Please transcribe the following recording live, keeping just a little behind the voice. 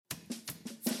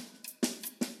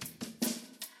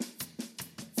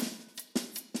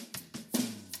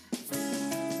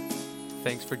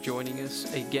Thanks for joining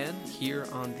us again here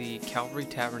on the Calvary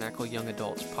Tabernacle Young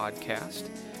Adults podcast,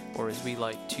 or as we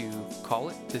like to call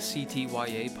it, the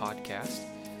CTYA podcast.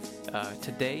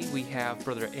 Today we have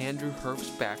Brother Andrew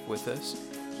Herbst back with us.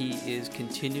 He is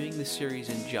continuing the series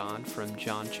in John from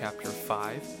John chapter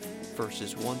 5,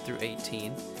 verses 1 through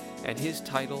 18, and his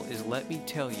title is Let Me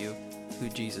Tell You Who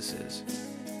Jesus Is.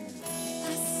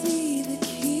 I see the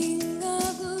King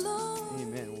of Glory.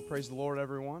 Amen. Well, praise the Lord,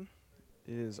 everyone.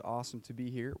 It is awesome to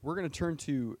be here. We're going to turn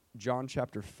to John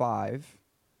chapter 5.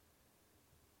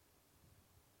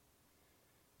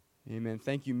 Amen.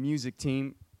 Thank you, music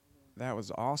team. That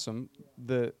was awesome.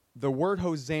 The word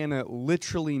Hosanna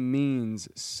literally means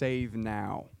save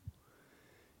now.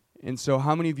 And so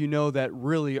how many of you know that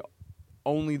really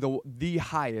only the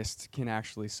highest can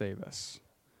actually save us?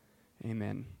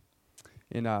 Amen.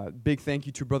 And big thank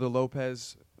you to Brother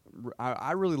Lopez.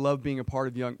 I really love being a part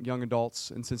of young adults,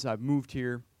 and since I've moved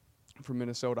here from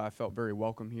Minnesota, I felt very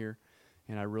welcome here,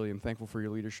 and I really am thankful for your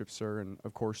leadership, sir, and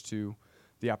of course to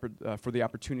for the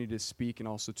opportunity to speak, and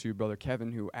also to Brother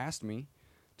Kevin, who asked me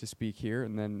to speak here,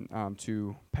 and then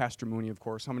to Pastor Mooney, of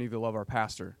course. How many of you love our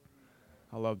pastor?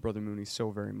 I love Brother Mooney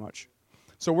so very much.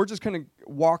 So we're just going to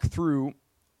walk through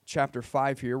chapter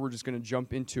 5 here. We're just going to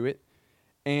jump into it,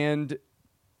 and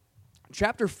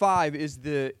Chapter 5 is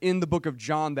in the book of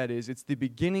John, that is. It's the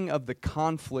beginning of the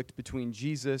conflict between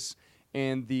Jesus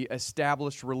and the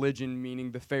established religion,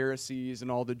 meaning the Pharisees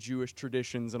and all the Jewish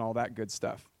traditions and all that good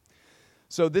stuff.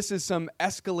 So this is some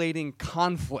escalating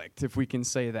conflict, if we can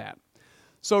say that.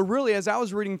 So really, as I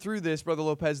was reading through this, Brother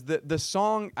Lopez, the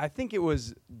song, I think it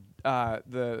was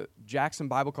the Jackson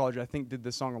Bible College, I think, did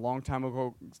this song a long time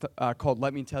ago called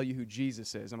Let Me Tell You Who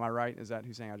Jesus Is. Am I right? Is that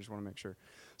who's saying? I just want to make sure.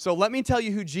 So let me tell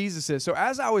you who Jesus is. So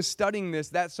as I was studying this,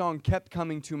 that song kept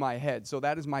coming to my head. So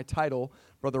that is my title,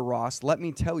 Brother Ross. Let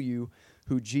me tell you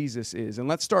who Jesus is. And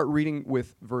let's start reading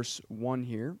with verse 1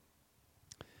 here.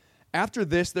 After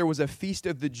this, there was a feast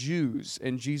of the Jews,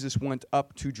 and Jesus went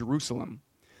up to Jerusalem.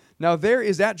 Now there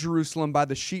is at Jerusalem by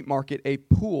the sheep market a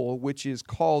pool, which is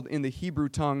called in the Hebrew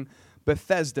tongue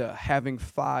Bethesda, having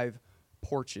 5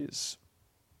 porches.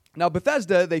 Now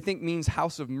Bethesda, they think, means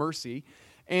house of mercy.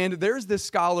 And there's this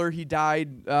scholar, he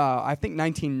died, I think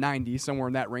 1990, somewhere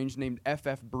in that range, named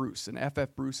F.F. Bruce. And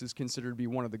F.F. Bruce is considered to be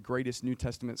one of the greatest New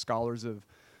Testament scholars of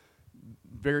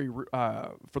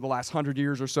for the last 100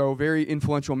 years or so, very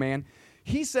influential man.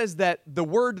 He says that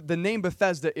the name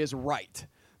Bethesda is right.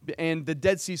 And the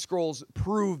Dead Sea Scrolls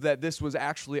prove that this was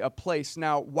actually a place.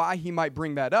 Now, why he might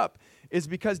bring that up is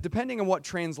because depending on what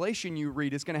translation you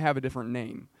read, it's going to have a different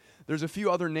name. There's a few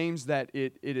other names that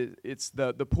it's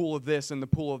the pool of this and the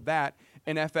pool of that.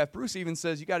 And F.F. Bruce even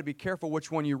says you got to be careful which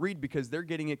one you read because they're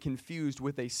getting it confused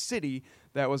with a city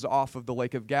that was off of the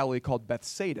Lake of Galilee called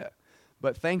Bethsaida.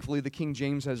 But thankfully, the King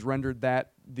James has rendered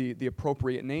that the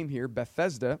appropriate name here,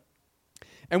 Bethesda.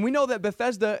 And we know that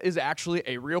Bethesda is actually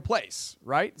a real place,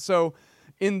 right? So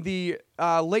in the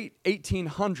late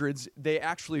 1800s, they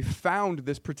actually found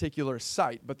this particular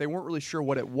site, but they weren't really sure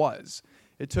what it was.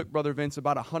 It took Brother Vince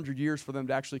about 100 years for them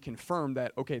to actually confirm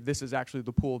that, okay, this is actually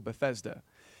the pool of Bethesda.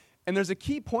 And there's a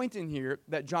key point in here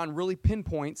that John really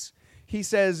pinpoints. He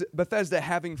says, Bethesda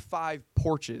having 5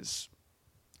 porches.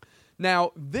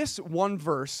 Now, this one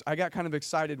verse, I got kind of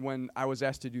excited when I was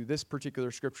asked to do this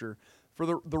particular scripture. For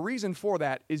the reason for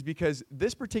that is because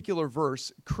this particular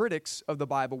verse, critics of the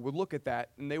Bible would look at that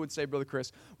and they would say, Brother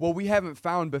Chris, well, we haven't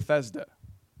found Bethesda.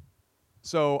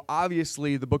 So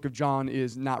obviously the book of John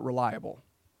is not reliable.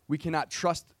 We cannot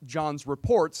trust John's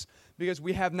reports because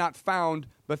we have not found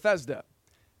Bethesda.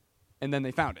 And then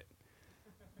they found it.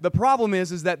 The problem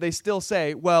is that they still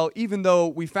say, well, even though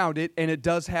we found it and it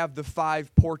does have the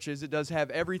 5 porches, it does have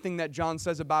everything that John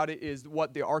says about it is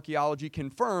what the archaeology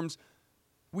confirms,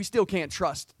 we still can't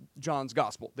trust John's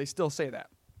gospel. They still say that.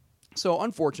 So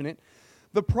unfortunate.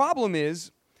 The problem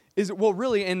is well,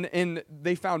 really, and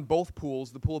they found both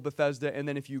pools, the pool of Bethesda, and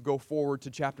then if you go forward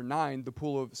to chapter 9, the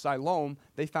pool of Siloam,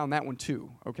 they found that one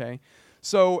too, okay?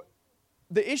 So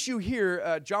the issue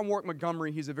here, John Warwick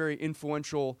Montgomery, he's a very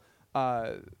influential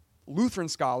Lutheran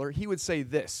scholar, he would say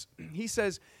this. He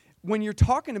says, when you're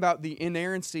talking about the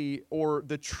inerrancy or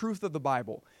the truth of the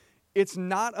Bible, it's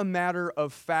not a matter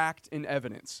of fact and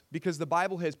evidence because the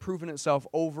Bible has proven itself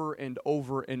over and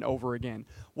over and over again.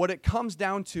 What it comes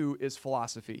down to is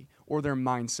philosophy or their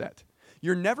mindset.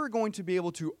 You're never going to be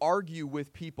able to argue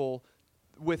with people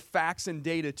with facts and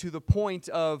data to the point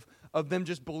of them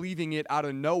just believing it out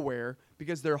of nowhere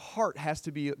because their heart has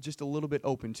to be just a little bit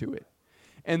open to it.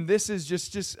 And this is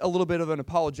just a little bit of an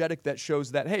apologetic that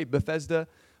shows that, hey, Bethesda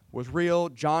was real,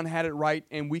 John had it right,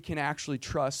 and we can actually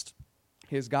trust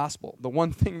his gospel. The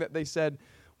one thing that they said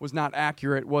was not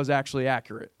accurate was actually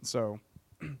accurate. So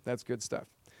that's good stuff.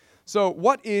 So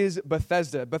what is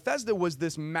Bethesda? Bethesda was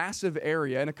this massive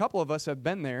area, and a couple of us have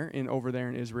been there over there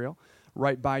in Israel,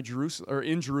 right by Jerusalem, or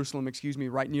in Jerusalem,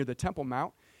 right near the Temple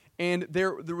Mount. And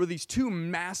there were these two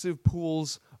massive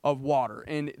pools of water,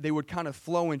 and they would kind of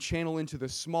flow and channel into the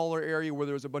smaller area where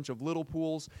there was a bunch of little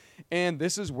pools, and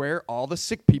this is where all the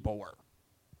sick people were.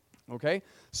 Okay?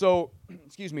 So,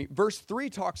 verse 3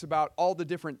 talks about all the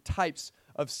different types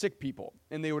of sick people,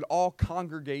 and they would all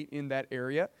congregate in that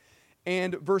area.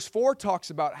 And verse 4 talks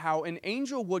about how an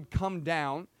angel would come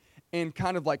down and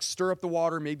kind of like stir up the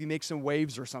water, maybe make some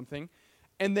waves or something,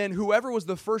 and then whoever was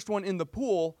the first one in the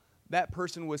pool, that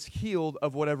person was healed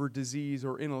of whatever disease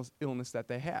or illness that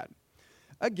they had.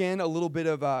 Again, a little bit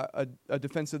of a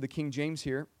defense of the King James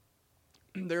here.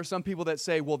 There are some people that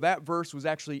say, well, that verse was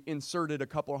actually inserted a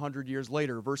couple hundred years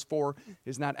later. Verse 4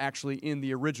 is not actually in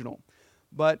the original.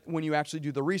 But when you actually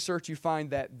do the research, you find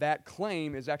that that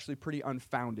claim is actually pretty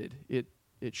unfounded. It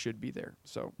should be there.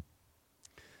 So,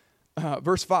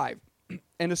 verse 5,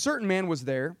 and a certain man was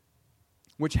there,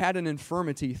 which had an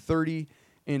infirmity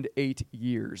 38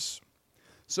 years.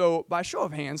 So, by show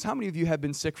of hands, how many of you have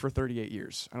been sick for 38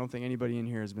 years? I don't think anybody in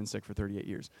here has been sick for 38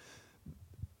 years.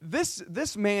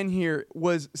 This man here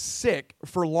was sick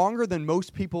for longer than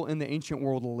most people in the ancient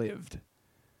world lived.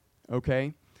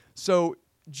 Okay? So,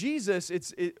 Jesus,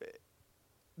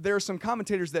 there are some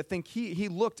commentators that think he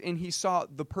looked and he saw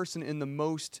the person in the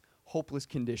most hopeless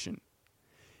condition.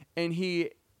 And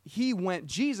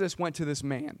Jesus went to this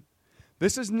man.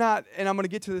 This is not, and I'm going to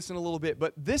get to this in a little bit,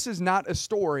 but this is not a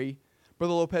story,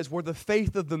 Brother Lopez, where the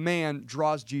faith of the man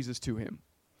draws Jesus to him.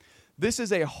 This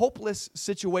is a hopeless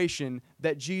situation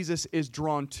that Jesus is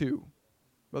drawn to,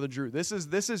 Brother Drew. This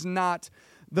is not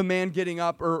the man getting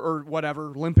up or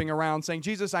whatever, limping around saying,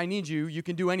 Jesus, I need you. You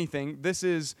can do anything. This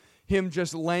is him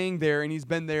just laying there, and he's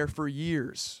been there for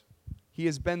years. He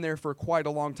has been there for quite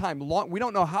a long time. We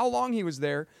don't know how long he was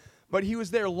there, but he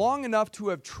was there long enough to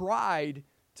have tried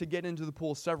to get into the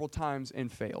pool several times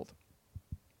and failed.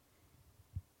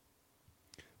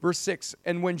 Verse 6,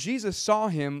 and when Jesus saw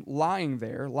him lying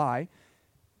there,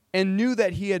 and knew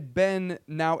that he had been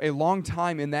now a long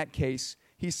time in that case,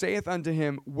 he saith unto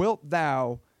him, wilt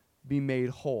thou be made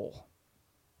whole?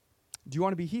 Do you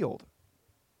want to be healed?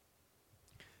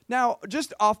 Now,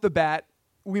 just off the bat,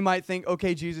 we might think,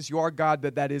 okay, Jesus, you are God,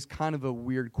 but that is kind of a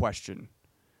weird question,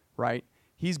 right?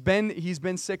 He's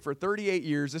been sick for 38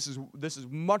 years. This is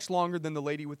much longer than the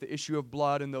lady with the issue of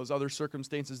blood and those other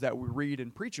circumstances that we read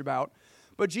and preach about.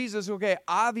 But Jesus, okay,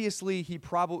 obviously he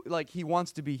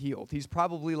wants to be healed. He's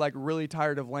probably really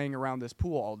tired of laying around this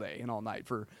pool all day and all night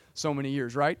for so many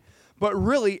years, right? But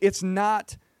really, it's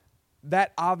not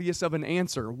that obvious of an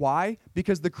answer. Why?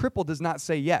 Because the cripple does not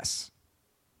say yes.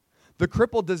 The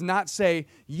cripple does not say,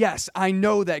 yes, I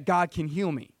know that God can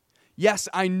heal me. Yes,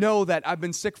 I know that I've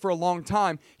been sick for a long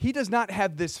time. He does not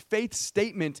have this faith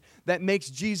statement that makes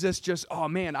Jesus just, oh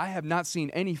man, I have not seen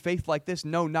any faith like this.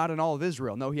 No, not in all of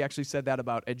Israel. No, he actually said that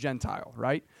about a Gentile,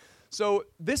 right? So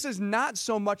this is not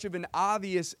so much of an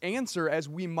obvious answer as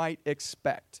we might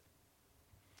expect.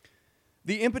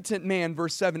 The impotent man,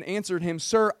 verse 7, answered him,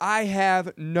 Sir, I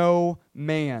have no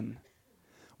man.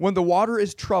 When the water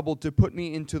is troubled to put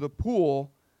me into the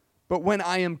pool, but when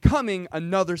I am coming,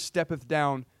 another steppeth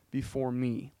down before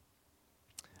me.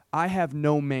 I have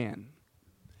no man.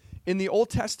 In the Old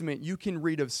Testament, you can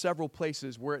read of several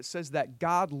places where it says that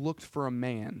God looked for a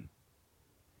man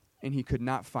and he could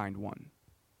not find one.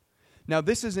 Now,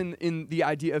 this is in the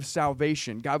idea of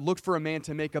salvation. God looked for a man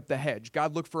to make up the hedge.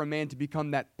 God looked for a man to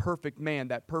become that perfect man,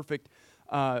 that perfect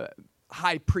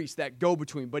high priest, that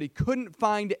go-between. But he couldn't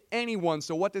find anyone.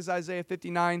 So what does Isaiah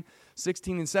 59,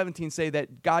 16, and 17 say?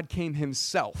 That God came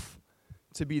himself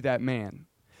to be that man.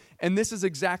 And this is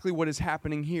exactly what is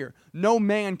happening here. No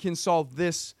man can solve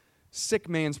this sick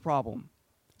man's problem.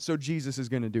 So Jesus is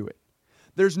going to do it.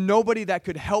 There's nobody that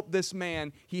could help this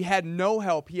man. He had no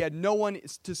help. He had no one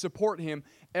to support him.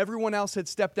 Everyone else had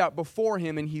stepped out before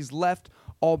him, and he's left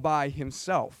all by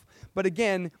himself. But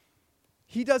again,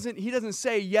 he doesn't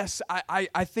say, yes,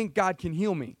 I think God can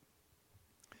heal me.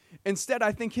 Instead,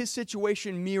 I think his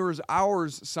situation mirrors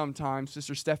ours sometimes,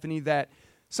 Sister Stephanie, that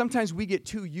sometimes we get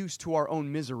too used to our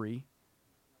own misery.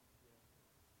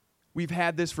 We've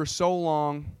had this for so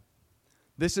long.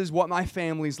 This is what my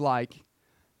family's like.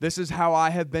 This is how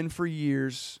I have been for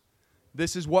years.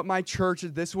 This is what my church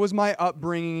is. This was my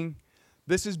upbringing.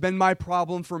 This has been my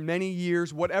problem for many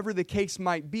years. Whatever the case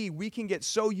might be, we can get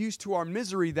so used to our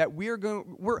misery that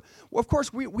of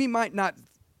course, we might not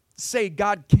say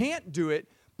God can't do it,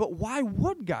 but why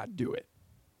would God do it?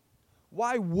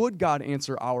 why would God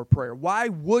answer our prayer? Why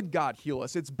would God heal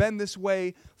us? It's been this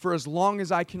way for as long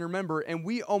as I can remember, and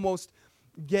we almost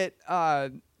get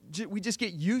we just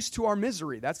get used to our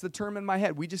misery. That's the term in my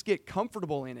head. We just get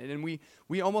comfortable in it, and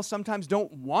we almost sometimes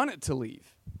don't want it to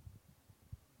leave.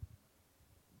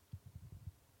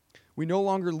 We no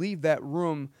longer leave that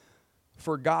room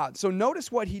for God. So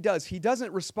notice what he does. He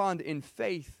doesn't respond in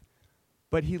faith,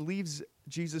 but he leaves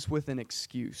Jesus with an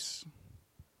excuse.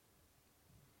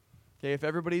 Okay, if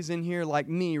everybody's in here like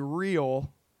me,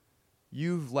 real,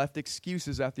 you've left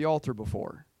excuses at the altar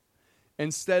before.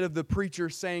 Instead of the preacher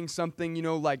saying something,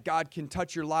 like God can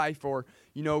touch your life, or,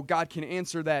 God can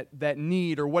answer that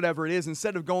need, or whatever it is,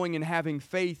 instead of going and having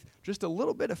faith, just a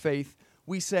little bit of faith,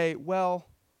 we say, well,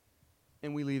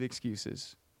 and we leave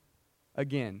excuses.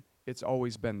 Again, it's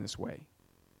always been this way.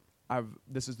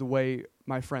 This is the way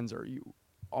my friends are.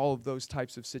 All of those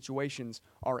types of situations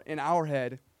are in our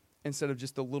head instead of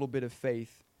just a little bit of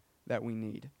faith that we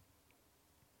need.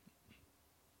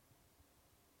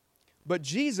 But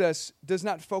Jesus does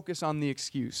not focus on the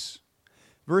excuse.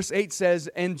 Verse 8 says,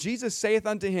 "And Jesus saith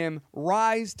unto him,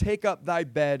 Rise, take up thy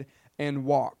bed, and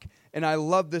walk." And I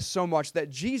love this so much that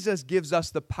Jesus gives us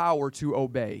the power to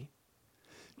obey.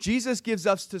 Jesus gives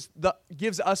us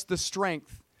the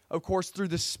strength, of course, through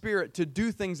the Spirit to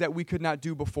do things that we could not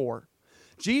do before.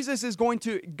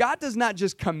 God does not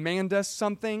just command us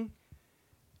something,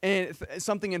 and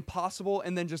something impossible,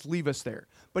 and then just leave us there.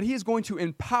 But he is going to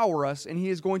empower us, and he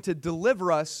is going to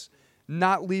deliver us,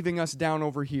 not leaving us down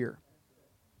over here.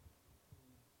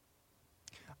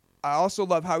 I also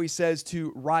love how he says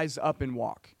to rise up and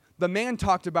walk. The man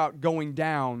talked about going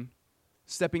down,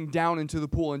 stepping down into the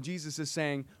pool, and Jesus is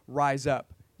saying, rise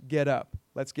up, get up,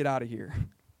 let's get out of here.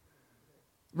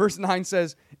 Verse 9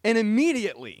 says, "And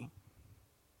immediately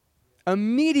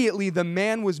the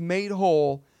man was made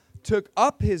whole, took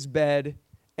up his bed,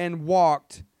 and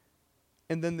walked."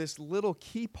 And then this little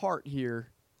key part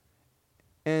here,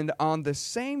 "and on the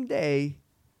same day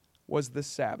was the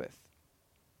Sabbath."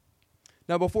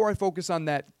 Now, before I focus on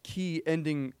that key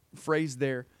ending phrase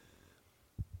there,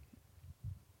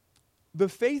 the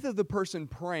faith of the person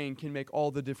praying can make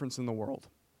all the difference in the world.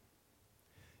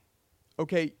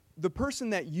 Okay, the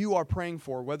person that you are praying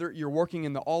for, whether you're working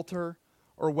in the altar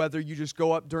or whether you just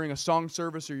go up during a song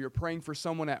service or you're praying for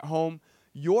someone at home,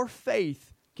 your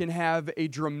faith can have a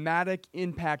dramatic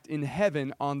impact in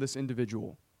heaven on this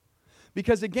individual.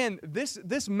 Because again,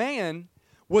 this man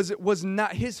was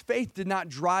not, his faith did not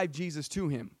drive Jesus to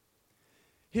him.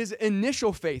 His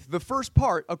initial faith, the first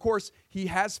part, of course, he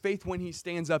has faith when he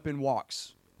stands up and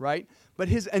walks, right? But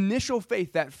his initial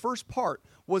faith, that first part,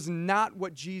 was not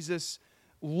what Jesus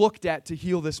looked at to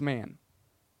heal this man.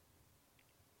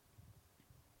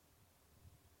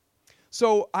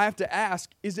 So I have to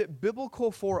ask, is it biblical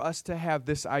for us to have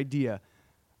this idea,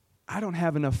 I don't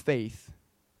have enough faith,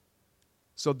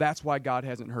 so that's why God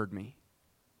hasn't heard me?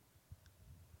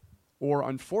 Or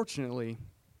unfortunately,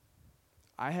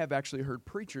 I have actually heard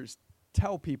preachers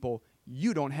tell people,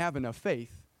 you don't have enough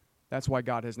faith, that's why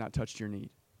God has not touched your need.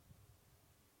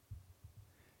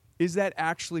 Is that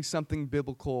actually something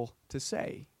biblical to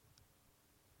say?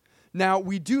 Now,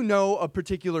 we do know of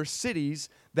particular cities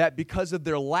that because of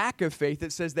their lack of faith,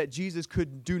 it says that Jesus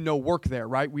could do no work there,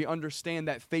 right? We understand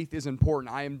that faith is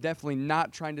important. I am definitely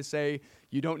not trying to say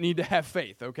you don't need to have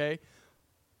faith, okay?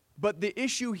 But the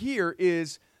issue here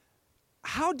is,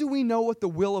 how do we know what the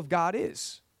will of God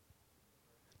is?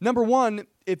 Number one,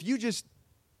 if you just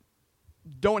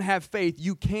don't have faith,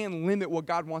 you can limit what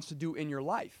God wants to do in your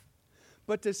life.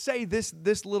 But to say this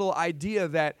little idea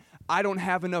that I don't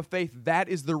have enough faith, that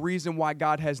is the reason why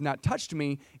God has not touched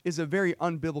me, is a very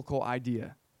unbiblical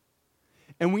idea.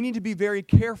 And we need to be very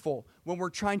careful when we're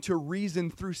trying to reason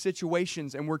through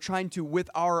situations and we're trying to, with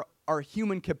our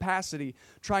human capacity,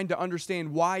 trying to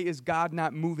understand why is God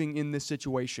not moving in this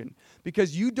situation.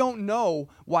 Because you don't know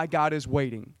why God is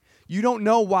waiting. You don't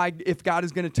know why, if God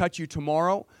is going to touch you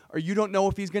tomorrow, or you don't know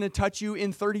if he's going to touch you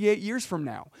in 38 years from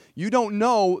now. You don't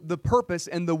know the purpose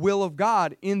and the will of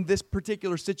God in this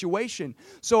particular situation.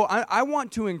 So I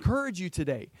want to encourage you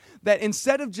today that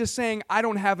instead of just saying, I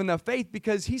don't have enough faith,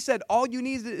 because he said all you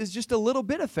need is just a little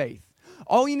bit of faith.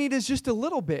 All you need is just a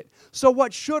little bit. So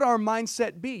what should our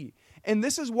mindset be? And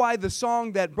this is why the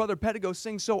song that Brother Pedigo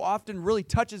sings so often really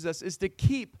touches us, is to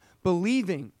keep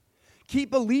believing.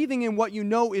 Keep believing in what you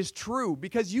know is true,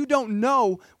 because you don't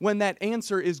know when that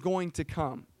answer is going to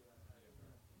come.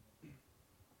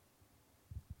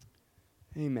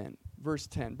 Amen. Verse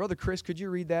 10. Brother Chris, could you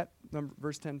read that,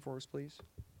 verse 10 for us, please?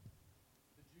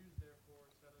 The Jews therefore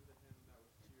said unto him that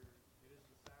was cured, It is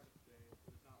the Sabbath day, it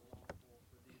is not lawful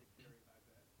for thee to carry thy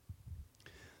bed.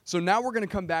 So now we're going to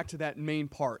come back to that main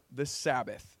part, the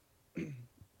Sabbath.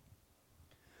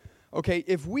 Okay,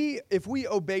 if we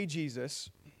obey Jesus,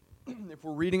 if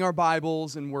we're reading our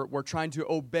Bibles and we're trying to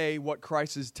obey what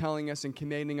Christ is telling us and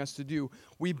commanding us to do,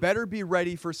 we better be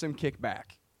ready for some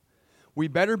kickback. We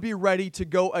better be ready to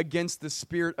go against the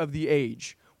spirit of the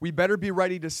age. We better be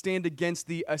ready to stand against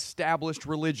the established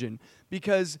religion,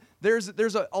 because there's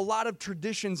a lot of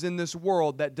traditions in this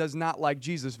world that does not like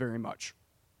Jesus very much.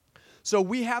 So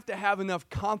we have to have enough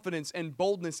confidence and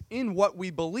boldness in what we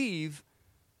believe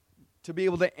to be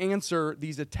able to answer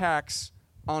these attacks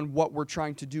on what we're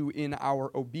trying to do in our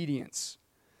obedience.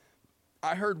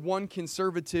 I heard one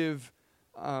conservative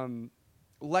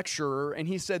lecturer, and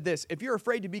he said this: if you're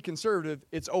afraid to be conservative,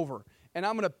 it's over. And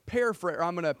I'm going to paraphrase, or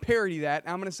I'm going to parody that,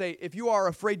 and I'm going to say, if you are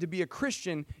afraid to be a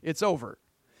Christian, it's over.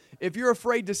 If you're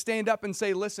afraid to stand up and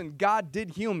say, listen, God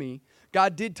did heal me,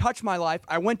 God did touch my life.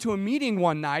 I went to a meeting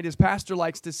one night, as Pastor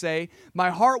likes to say. My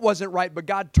heart wasn't right, but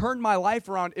God turned my life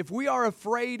around. If we are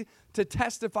afraid to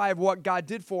testify of what God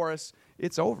did for us,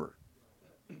 it's over.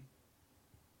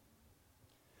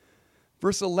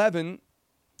 Verse 11,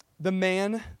 the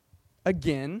man,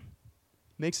 again,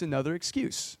 makes another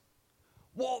excuse.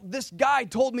 Well, this guy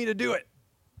told me to do it,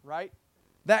 right?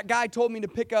 That guy told me to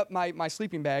pick up my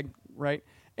sleeping bag, right?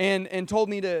 And told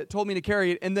me to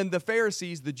carry it. And then the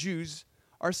Pharisees, the Jews,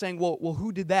 are saying, well,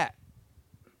 who did that?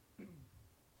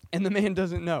 And the man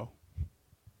doesn't know.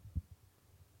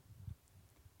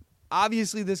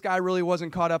 Obviously, this guy really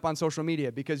wasn't caught up on social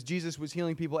media, because Jesus was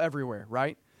healing people everywhere,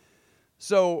 right?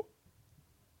 So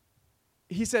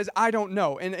he says, I don't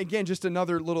know. And again, just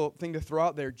another little thing to throw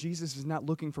out there. Jesus is not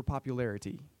looking for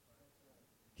popularity.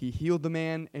 He healed the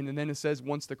man, and then it says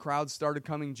once the crowd started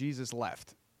coming, Jesus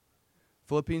left.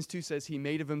 Philippians 2 says he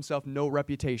made of himself no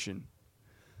reputation.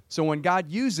 So when God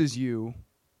uses you,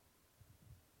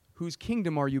 whose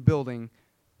kingdom are you building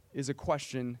is a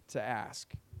question to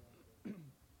ask.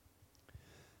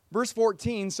 Verse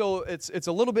 14, so it's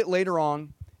a little bit later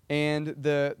on, and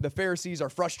the Pharisees are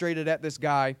frustrated at this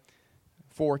guy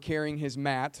for carrying his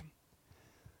mat.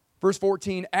 Verse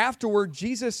 14, afterward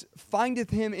Jesus findeth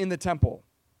him in the temple.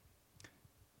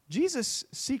 Jesus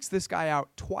seeks this guy out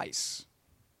twice.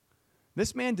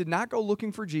 This man did not go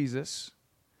looking for Jesus.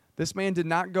 This man did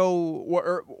not go,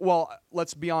 well,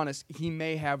 let's be honest, he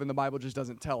may have, and the Bible just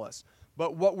doesn't tell us.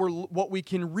 But what we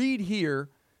can read here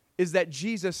is that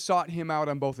Jesus sought him out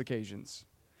on both occasions.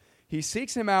 He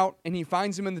seeks him out, and he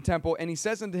finds him in the temple, and he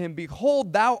says unto him,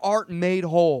 behold, thou art made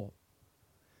whole.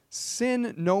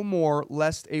 Sin no more,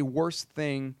 lest a worse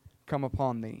thing come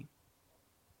upon thee.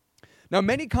 Now,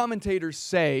 many commentators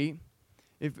say,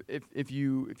 if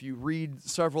you read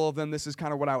several of them, this is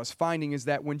kind of what I was finding, is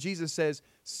that when Jesus says,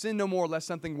 sin no more, lest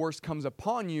something worse comes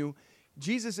upon you,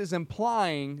 Jesus is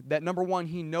implying that, number one,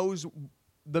 he knows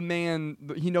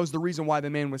the reason why the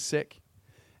man was sick.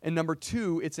 And number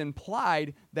two, it's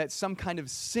implied that some kind of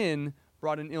sin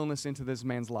brought an illness into this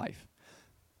man's life.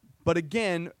 But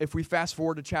again, if we fast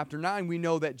forward to chapter 9, we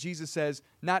know that Jesus says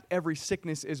not every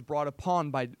sickness is brought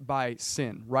upon by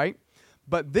sin, right?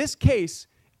 But this case,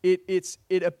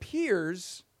 it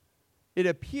appears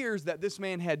that this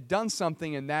man had done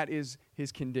something, and that is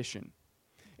his condition.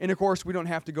 And of course, we don't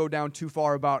have to go down too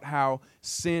far about how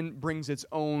sin brings its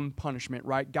own punishment,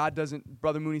 right? God doesn't,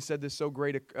 Brother Mooney said this so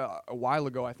great a while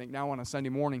ago, I think, now on a Sunday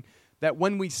morning, that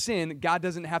when we sin, God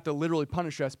doesn't have to literally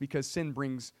punish us, because sin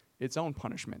brings its own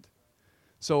punishment.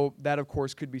 So that, of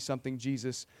course, could be something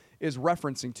Jesus is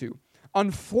referencing to.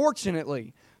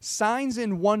 Unfortunately, signs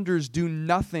and wonders do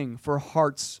nothing for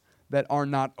hearts that are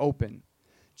not open.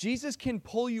 Jesus can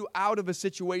pull you out of a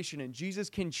situation, and Jesus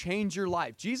can change your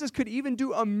life. Jesus could even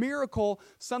do a miracle,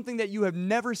 something that you have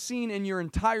never seen in your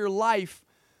entire life,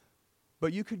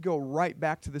 but you could go right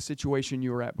back to the situation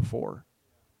you were at before.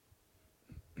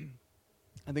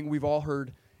 I think we've all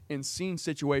heard and seen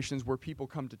situations where people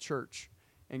come to church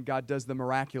and God does the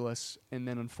miraculous, and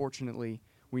then unfortunately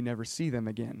we never see them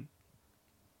again.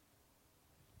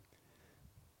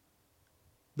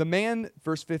 The man,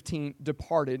 verse 15,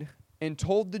 departed and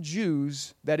told the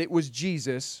Jews that it was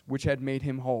Jesus which had made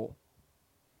him whole.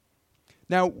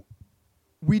 Now,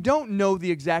 we don't know the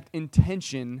exact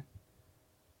intention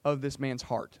of this man's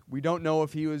heart. We don't know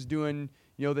if he was doing,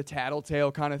 the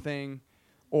tattletale kind of thing,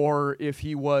 or if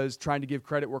he was trying to give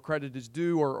credit where credit is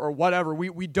due, or whatever.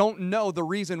 We don't know the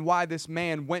reason why this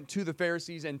man went to the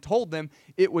Pharisees and told them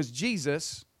it was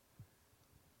Jesus.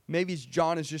 Maybe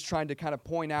John is just trying to kind of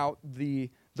point out the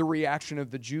reaction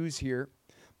of the Jews here.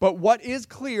 But what is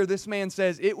clear, this man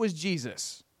says it was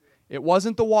Jesus. It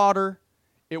wasn't the water.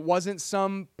 It wasn't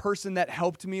some person that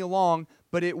helped me along,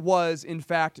 but it was, in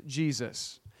fact,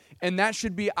 Jesus. And that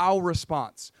should be our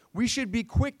response. We should be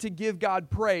quick to give God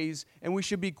praise, and we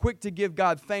should be quick to give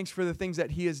God thanks for the things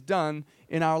that He has done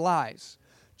in our lives.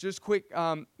 Just quick,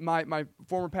 my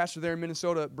former pastor there in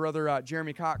Minnesota, Brother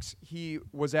Jeremy Cox, he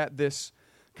was at this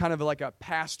kind of like a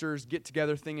pastor's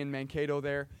get-together thing in Mankato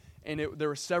there, and there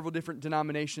were several different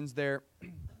denominations there.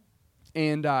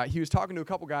 And he was talking to a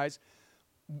couple guys.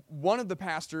 One of the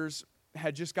pastors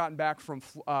had just gotten back from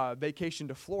vacation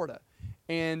to Florida,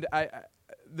 and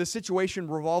the situation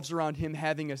revolves around him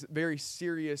having a very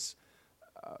serious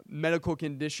medical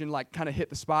condition, like kind of hit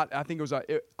the spot. I think it was I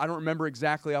don't remember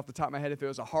exactly off the top of my head if it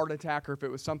was a heart attack or if it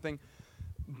was something,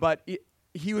 but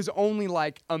he was only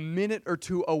like a minute or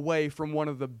two away from one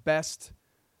of the best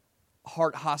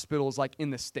heart hospitals like in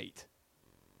the state.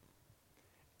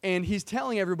 And he's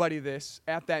telling everybody this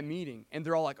at that meeting, and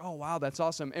they're all like, "Oh, wow, that's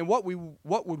awesome." And what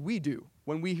would we do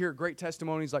when we hear great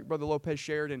testimonies like Brother Lopez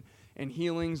shared and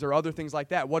healings or other things like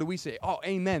that? What do we say? "Oh,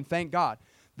 amen, thank God."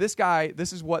 This guy,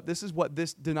 this is what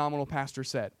this denominational pastor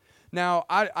said. Now,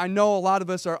 I know a lot of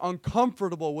us are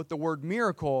uncomfortable with the word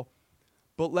miracle,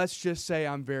 but let's just say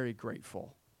I'm very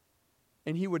grateful.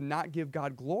 And he would not give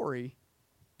God glory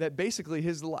that basically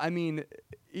he's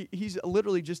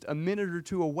literally just a minute or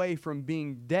two away from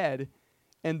being dead,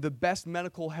 and the best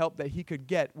medical help that he could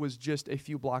get was just a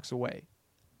few blocks away.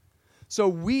 So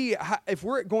if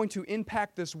we're going to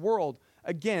impact this world,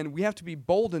 again, we have to be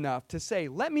bold enough to say,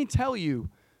 let me tell you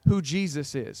who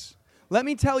Jesus is. Let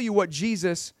me tell you what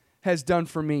Jesus has done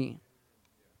for me.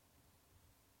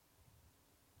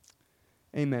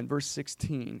 Amen. Verse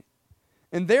 16.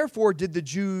 And therefore did the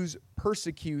Jews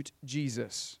persecute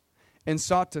Jesus and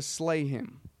sought to slay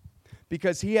him,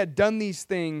 because he had done these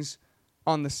things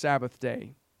on the Sabbath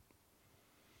day.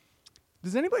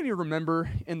 Does anybody remember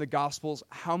in the Gospels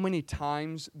how many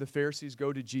times the Pharisees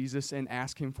go to Jesus and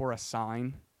ask him for a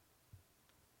sign?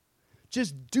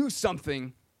 Just do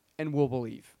something and we'll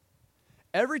believe.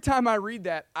 Every time I read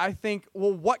that, I think,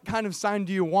 well, what kind of sign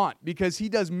do you want? Because he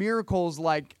does miracles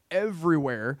like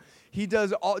everywhere. He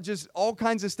does all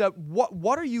kinds of stuff.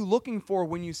 What are you looking for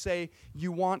when you say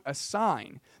you want a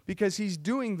sign? Because he's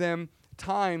doing them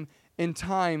time and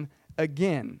time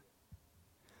again.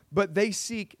 But they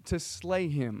seek to slay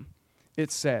him,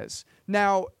 it says.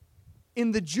 Now,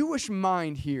 in the Jewish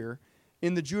mind here,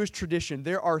 in the Jewish tradition,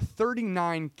 there are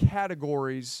 39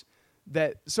 categories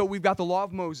so we've got the law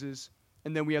of Moses,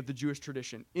 and then we have the Jewish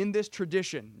tradition. In this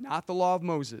tradition, not the law of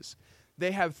Moses,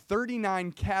 they have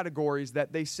 39 categories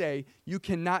that they say you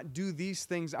cannot do these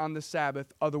things on the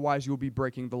Sabbath, otherwise you'll be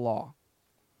breaking the law.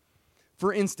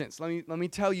 For instance, let me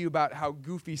tell you about how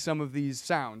goofy some of these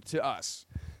sound to us.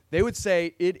 They would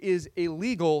say it is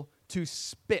illegal to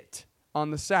spit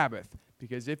on the Sabbath,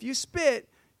 because if you spit,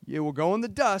 it will go in the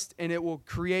dust and it will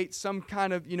create some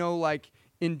kind of, like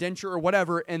indenture or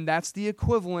whatever, and that's the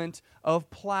equivalent of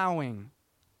plowing.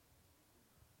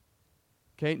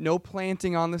 Okay, no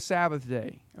planting on the Sabbath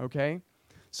day, okay?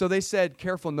 So they said,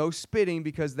 careful, no spitting,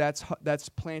 because that's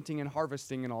planting and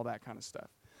harvesting and all that kind of stuff.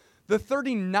 The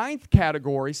 39th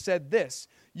category said this: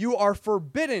 you are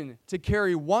forbidden to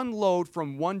carry one load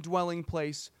from one dwelling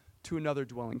place to another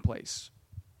dwelling place.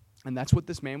 And that's what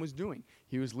this man was doing.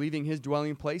 He was leaving his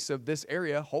dwelling place of this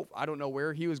area. I don't know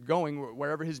where he was going,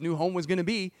 wherever his new home was going to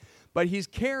be, but he's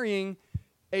carrying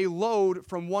a load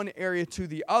from one area to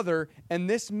the other, and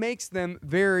this makes them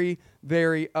very,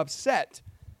 very upset.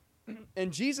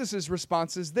 And Jesus'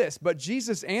 response is this: but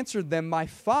Jesus answered them, my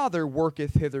Father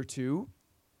worketh hitherto,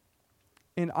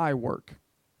 and I work.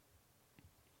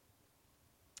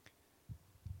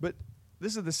 But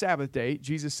this is the Sabbath day.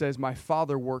 Jesus says, my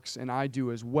Father works and I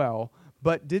do as well.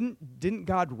 But didn't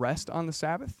God rest on the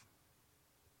Sabbath?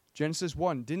 Genesis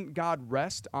 1, didn't God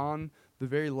rest on the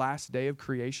very last day of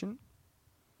creation?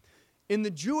 In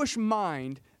the Jewish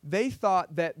mind, they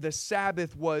thought that the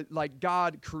Sabbath was like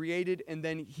God created and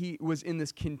then he was in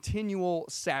this continual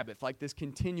Sabbath, like this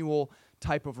continual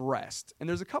type of rest. And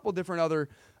there's a couple different other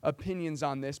opinions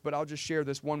on this, but I'll just share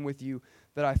this one with you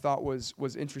that I thought was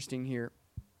interesting here.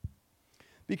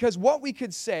 Because what we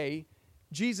could say,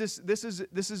 Jesus, this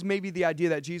is maybe the idea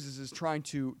that Jesus is trying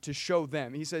to show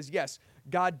them. He says, yes,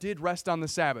 God did rest on the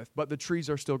Sabbath, but the trees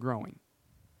are still growing.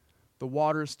 The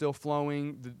water is still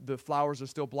flowing. The flowers are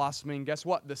still blossoming. Guess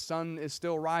what? The sun is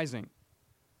still rising.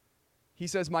 He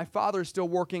says, my Father is still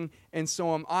working, and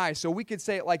so am I. So we could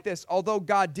say it like this: although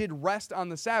God did rest on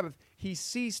the Sabbath, he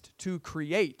ceased to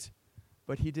create,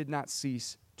 but he did not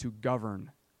cease to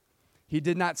govern. He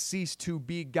did not cease to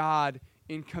be God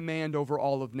in command over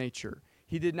all of nature.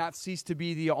 He did not cease to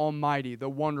be the Almighty, the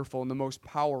wonderful, and the most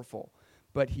powerful,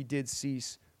 but he did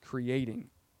cease creating.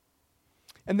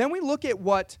 And then we look at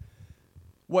what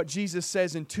what Jesus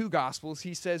says in two Gospels.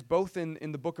 He says both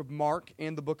in the book of Mark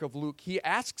and the book of Luke. He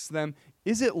asks them,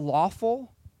 is it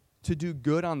lawful to do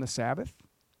good on the Sabbath?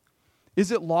 Is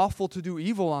it lawful to do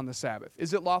evil on the Sabbath?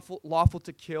 Is it lawful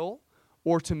to kill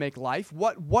or to make life?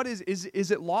 What is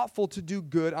it lawful to do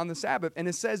good on the Sabbath? And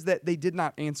it says that they did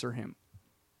not answer him.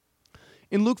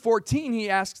 In Luke 14, he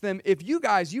asks them, if you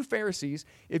guys, you Pharisees,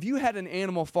 if you had an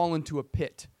animal fall into a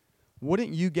pit, wouldn't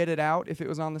you get it out if it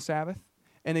was on the Sabbath?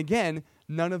 And again,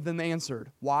 none of them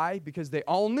answered. Why? Because they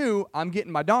all knew, I'm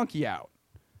getting my donkey out,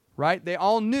 right? They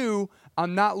all knew,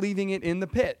 I'm not leaving it in the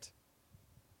pit.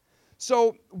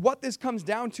 So what this comes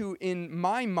down to in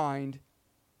my mind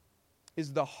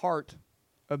is the heart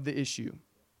of the issue,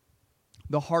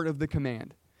 the heart of the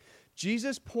command.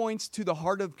 Jesus points to the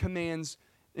heart of commands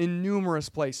in numerous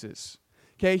places.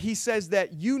 Okay, he says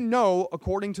that you know,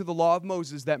 according to the law of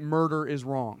Moses, that murder is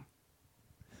wrong.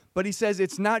 But he says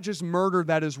it's not just murder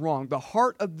that is wrong. The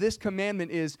heart of this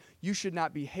commandment is you should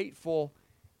not be hateful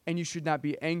and you should not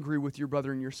be angry with your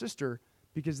brother and your sister,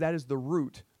 because that is the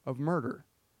root of murder.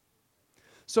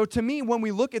 So to me, when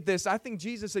we look at this, I think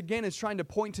Jesus, again, is trying to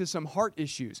point to some heart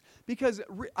issues. Because,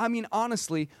 I mean,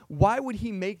 honestly, why would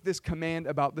he make this command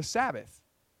about the Sabbath?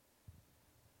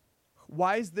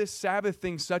 Why is this Sabbath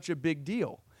thing such a big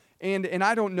deal? And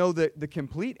I don't know the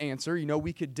complete answer. You know,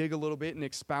 we could dig a little bit and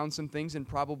expound some things, and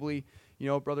probably, you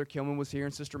know, Brother Kilman was here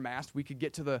and Sister Mast. We could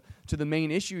get to the main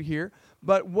issue here.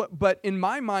 But in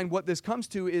my mind, what this comes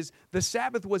to is the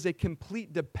Sabbath was a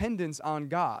complete dependence on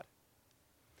God.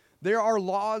 There are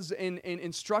laws and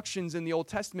instructions in the Old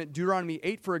Testament, Deuteronomy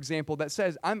 8, for example, that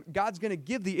says God's going to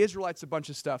give the Israelites a bunch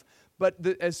of stuff. But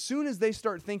as soon as they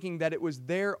start thinking that it was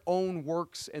their own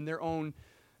works and their own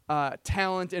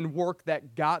talent and work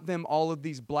that got them all of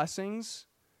these blessings,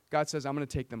 God says, I'm going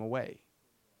to take them away.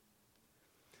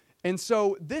 And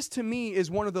so this, to me, is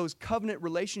one of those covenant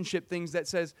relationship things that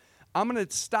says, I'm going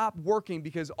to stop working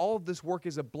because all of this work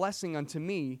is a blessing unto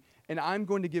me, and I'm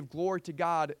going to give glory to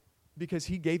God because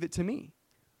he gave it to me.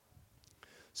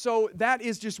 So that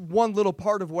is just one little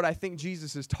part of what I think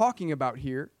Jesus is talking about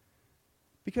here.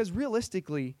 Because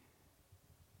realistically,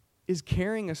 is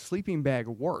carrying a sleeping bag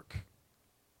work?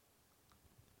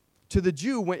 To the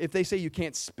Jew, if they say you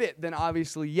can't spit, then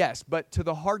obviously yes. But to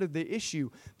the heart of the issue,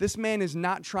 this man is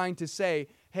not trying to say,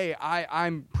 hey,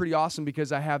 I'm pretty awesome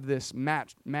because I have this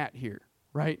mat here,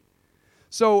 right?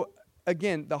 So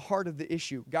again, the heart of the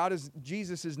issue.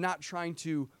 Jesus is not trying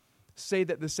to say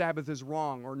that the Sabbath is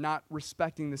wrong or not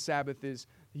respecting the Sabbath is,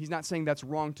 he's not saying that's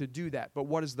wrong to do that, but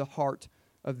what is the heart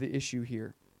of the issue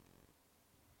here?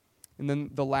 And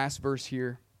then the last verse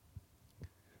here,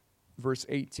 verse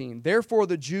 18. Therefore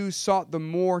the Jews sought the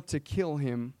more to kill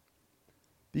him,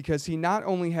 because he not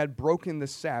only had broken the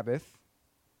Sabbath.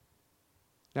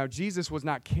 Now Jesus was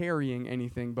not carrying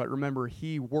anything, but remember,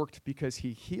 he worked because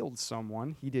he healed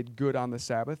someone. He did good on the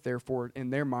Sabbath. Therefore, in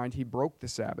their mind, he broke the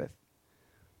Sabbath.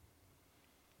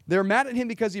 They're mad at him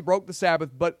because he broke the Sabbath,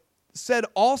 but said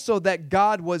also that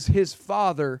God was his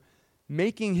Father,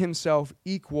 making himself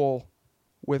equal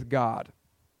with God.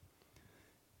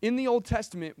 In the Old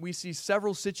Testament, we see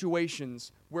several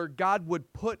situations where God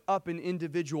would put up an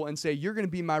individual and say, you're going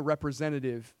to be my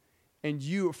representative. And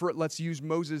let's use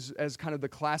Moses as kind of the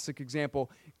classic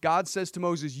example. God says to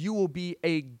Moses, you will be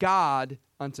a God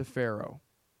unto Pharaoh.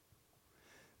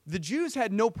 The Jews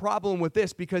had no problem with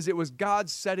this because it was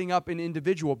God setting up an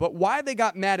individual. But why they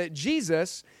got mad at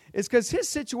Jesus is because his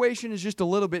situation is just a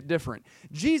little bit different.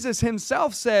 Jesus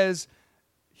himself says,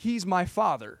 he's my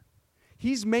Father.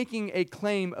 He's making a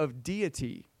claim of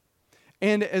deity.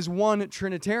 And as one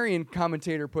Trinitarian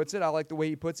commentator puts it, I like the way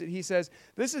he puts it, he says,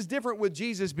 this is different with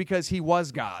Jesus because he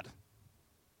was God.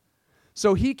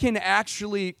 So he can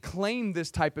actually claim this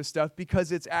type of stuff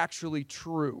because it's actually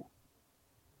true.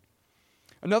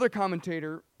 Another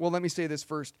commentator, well, let me say this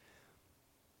first.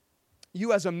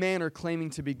 You as a man are claiming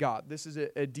to be God. This is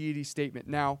a deity statement.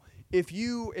 Now, if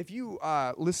you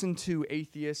listen to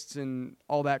atheists and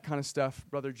all that kind of stuff,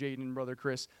 Brother Jaden and Brother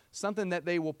Chris, something that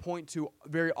they will point to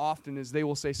very often is they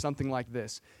will say something like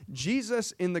this.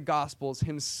 Jesus in the Gospels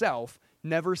himself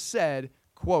never said,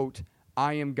 quote,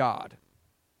 I am God.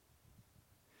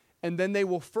 And then they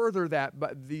will further that,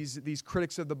 but these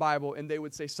critics of the Bible, and they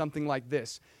would say something like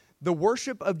this. The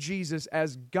worship of Jesus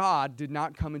as God did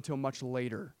not come until much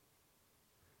later.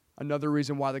 Another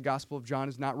reason why the Gospel of John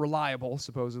is not reliable,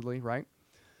 supposedly, right?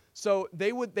 So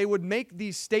they would make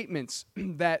these statements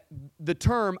that the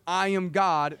term, I am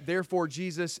God, therefore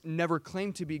Jesus never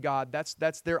claimed to be God.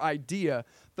 That's their idea.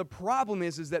 The problem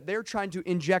is that they're trying to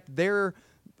inject their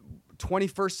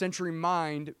 21st century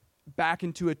mind back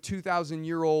into a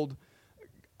 2,000-year-old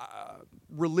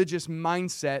religious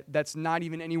mindset that's not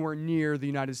even anywhere near the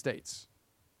United States.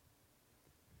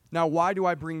 Now, why do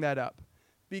I bring that up?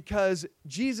 Because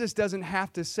Jesus doesn't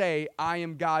have to say, I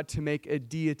am God, to make a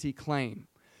deity claim.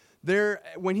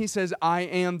 When he says, I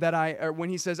am that I, or when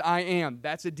he says, I am,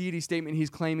 that's a deity statement. He's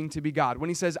claiming to be God. When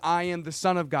he says, I am the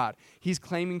Son of God, he's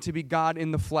claiming to be God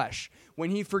in the flesh.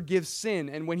 When he forgives sin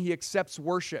and when he accepts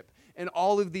worship and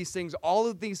all of these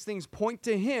things point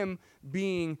to him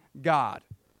being God.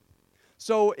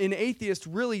 So an atheist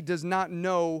really does not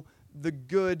know the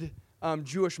good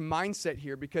Jewish mindset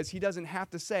here, because he doesn't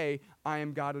have to say, I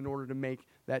am God, in order to make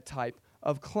that type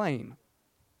of claim.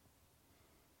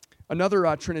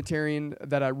 Another Trinitarian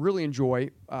that I really enjoy,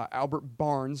 Albert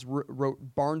Barnes, wrote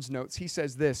Barnes Notes. He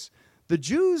says this: the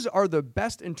Jews are the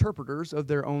best interpreters of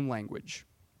their own language.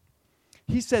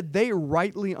 He said they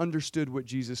rightly understood what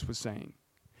Jesus was saying.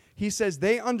 He says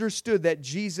they understood that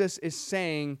Jesus is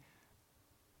saying,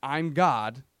 I'm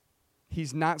God.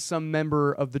 He's not some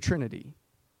member of the Trinity.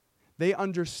 They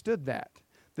understood that.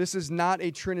 This is not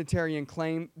a Trinitarian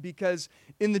claim, because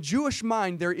in the Jewish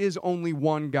mind, there is only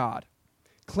one God.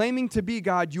 Claiming to be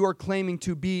God, you are claiming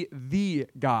to be the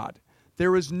God.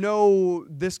 There is no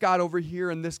this God over here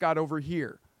and this God over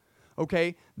here.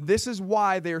 Okay? This is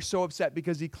why they are so upset,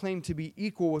 because he claimed to be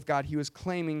equal with God. He was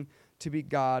claiming to be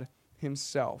God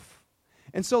himself.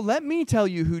 And so let me tell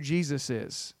you who Jesus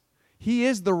is. He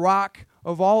is the Rock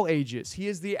of all ages. He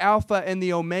is the Alpha and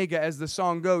the Omega, as the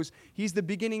song goes. He's the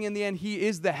beginning and the end. He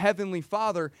is the Heavenly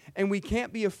Father, and we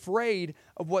can't be afraid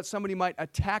of what somebody might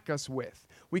attack us with.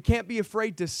 We can't be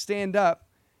afraid to stand up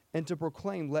and to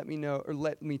proclaim, let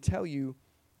me tell you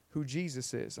who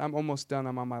Jesus is. I'm almost done.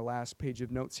 I'm on my last page of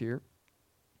notes here.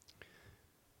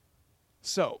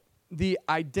 So, the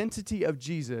identity of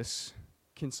Jesus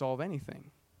can solve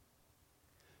anything.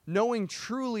 Knowing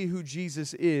truly who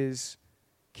Jesus is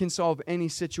can solve any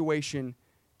situation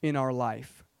in our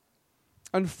life.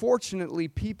 Unfortunately,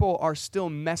 people are still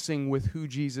messing with who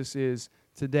Jesus is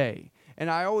today. And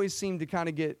I always seem to kind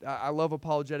of I love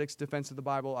apologetics, defense of the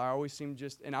Bible. I always seem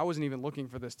and I wasn't even looking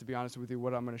for this, to be honest with you,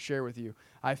 what I'm going to share with you.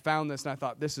 I found this and I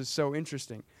thought, this is so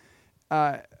interesting.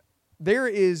 There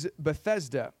is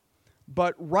Bethesda,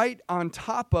 but right on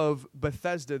top of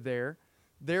Bethesda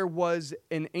there was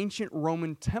an ancient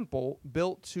Roman temple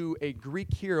built to a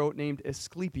Greek hero named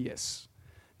Asclepius.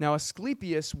 Now,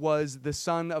 Asclepius was the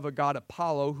son of a god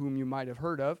Apollo, whom you might have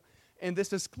heard of. And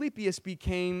this Asclepius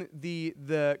became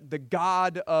the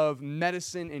god of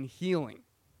medicine and healing.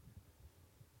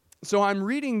 So I'm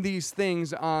reading these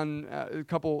things on a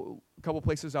couple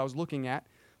places I was looking at,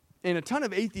 and a ton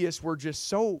of atheists were just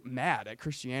so mad at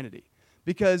Christianity,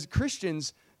 because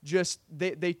Christians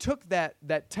they took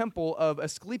that temple of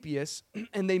Asclepius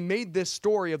and they made this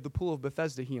story of the pool of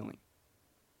Bethesda healing.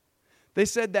 They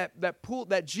said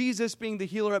that Jesus being the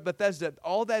healer at Bethesda,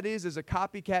 all that is a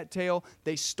copycat tale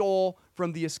they stole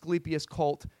from the Asclepius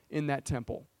cult in that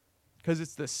temple. Because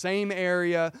it's the same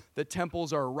area, the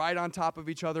temples are right on top of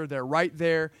each other, they're right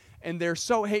there, and they're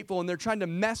so hateful, and they're trying to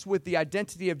mess with the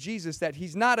identity of Jesus, that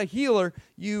he's not a healer.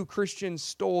 You Christians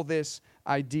stole this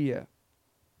idea.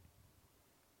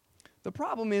 The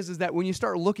problem is that when you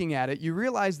start looking at it, you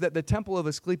realize that the temple of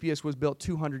Asclepius was built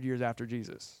 200 years after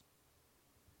Jesus.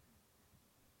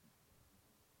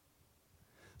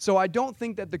 So I don't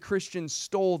think that the Christians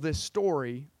stole this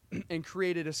story and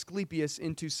created Asclepius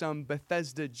into some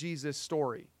Bethesda Jesus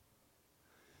story.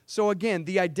 So again,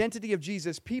 the identity of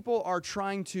Jesus, people are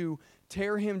trying to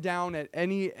tear him down at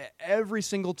every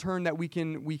single turn that we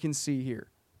can see here.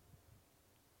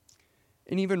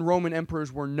 And even Roman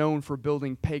emperors were known for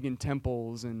building pagan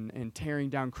temples and tearing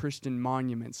down Christian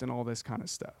monuments and all this kind of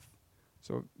stuff.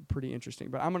 So pretty interesting.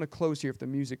 But I'm going to close here if the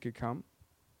music could come.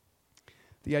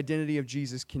 The identity of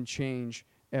Jesus can change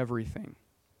everything.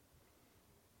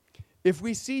 If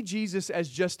we see Jesus as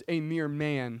just a mere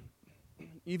man,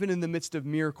 even in the midst of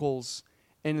miracles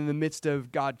and in the midst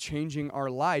of God changing our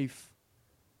life,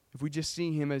 if we just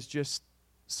see him as just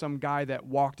some guy that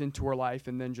walked into our life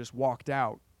and then just walked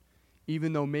out,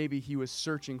 even though maybe he was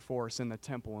searching for us in the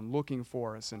temple and looking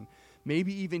for us, and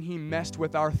maybe even he messed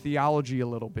with our theology a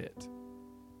little bit,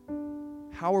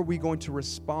 how are we going to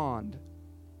respond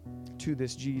to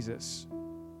this Jesus?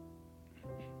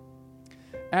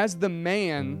 As the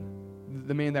man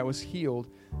that was healed,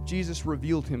 Jesus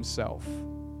revealed himself.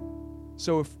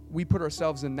 So if we put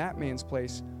ourselves in that man's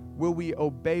place, will we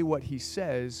obey what he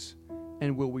says,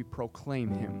 and will we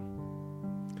proclaim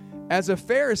him? As a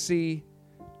Pharisee,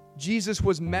 Jesus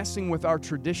was messing with our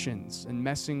traditions and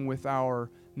messing with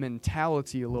our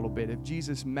mentality a little bit. If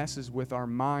Jesus messes with our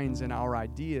minds and our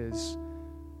ideas,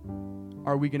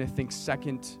 Are we going to think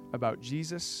second about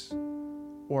Jesus,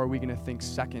 or are we going to think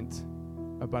second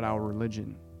about our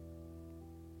religion?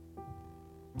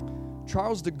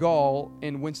 Charles de Gaulle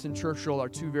and Winston Churchill are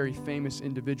two very famous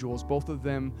individuals. Both of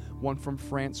them, one from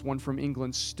France, one from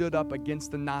England, stood up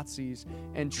against the Nazis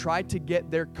and tried to get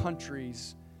their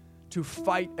countries to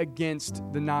fight against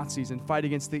the Nazis and fight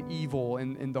against the evil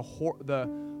and the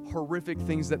horrific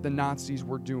things that the Nazis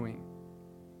were doing.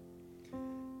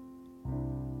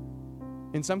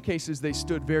 In some cases, they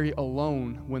stood very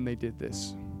alone when they did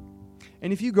this.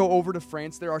 And if you go over to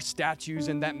France, there are statues,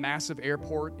 and that massive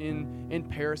airport in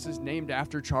Paris is named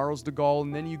after Charles de Gaulle.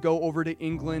 And then you go over to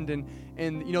England,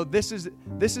 and you know, this is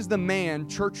the man,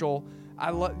 Churchill.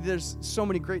 There's so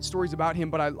many great stories about him,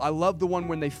 but I love the one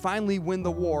when they finally win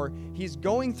the war. He's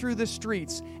going through the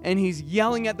streets, and he's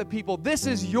yelling at the people, "This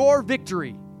is your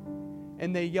victory."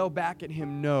 And they yell back at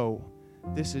him, "No,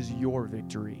 this is your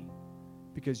victory,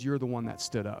 because you're the one that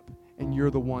stood up, and you're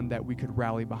the one that we could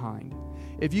rally behind."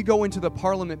 If you go into the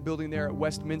Parliament building there at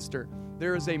Westminster,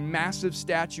 there is a massive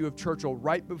statue of Churchill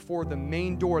right before the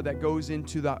main door that goes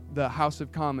into the House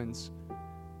of Commons.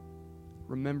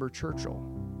 Remember Churchill.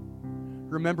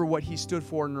 Remember what he stood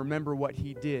for, and remember what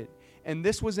he did. And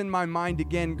this was in my mind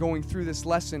again going through this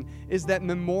lesson, is that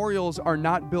memorials are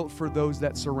not built for those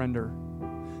that surrender.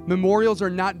 Memorials are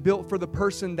not built for the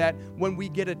person that when we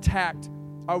get attacked,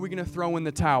 are we going to throw in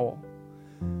the towel?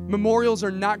 Memorials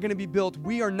are not going to be built.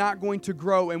 We are not going to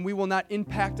grow, and we will not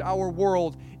impact our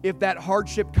world if that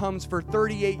hardship comes for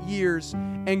 38 years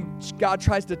and God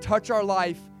tries to touch our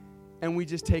life and we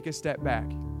just take a step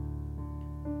back.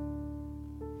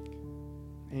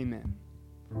 Amen.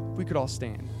 If we could all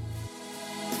stand.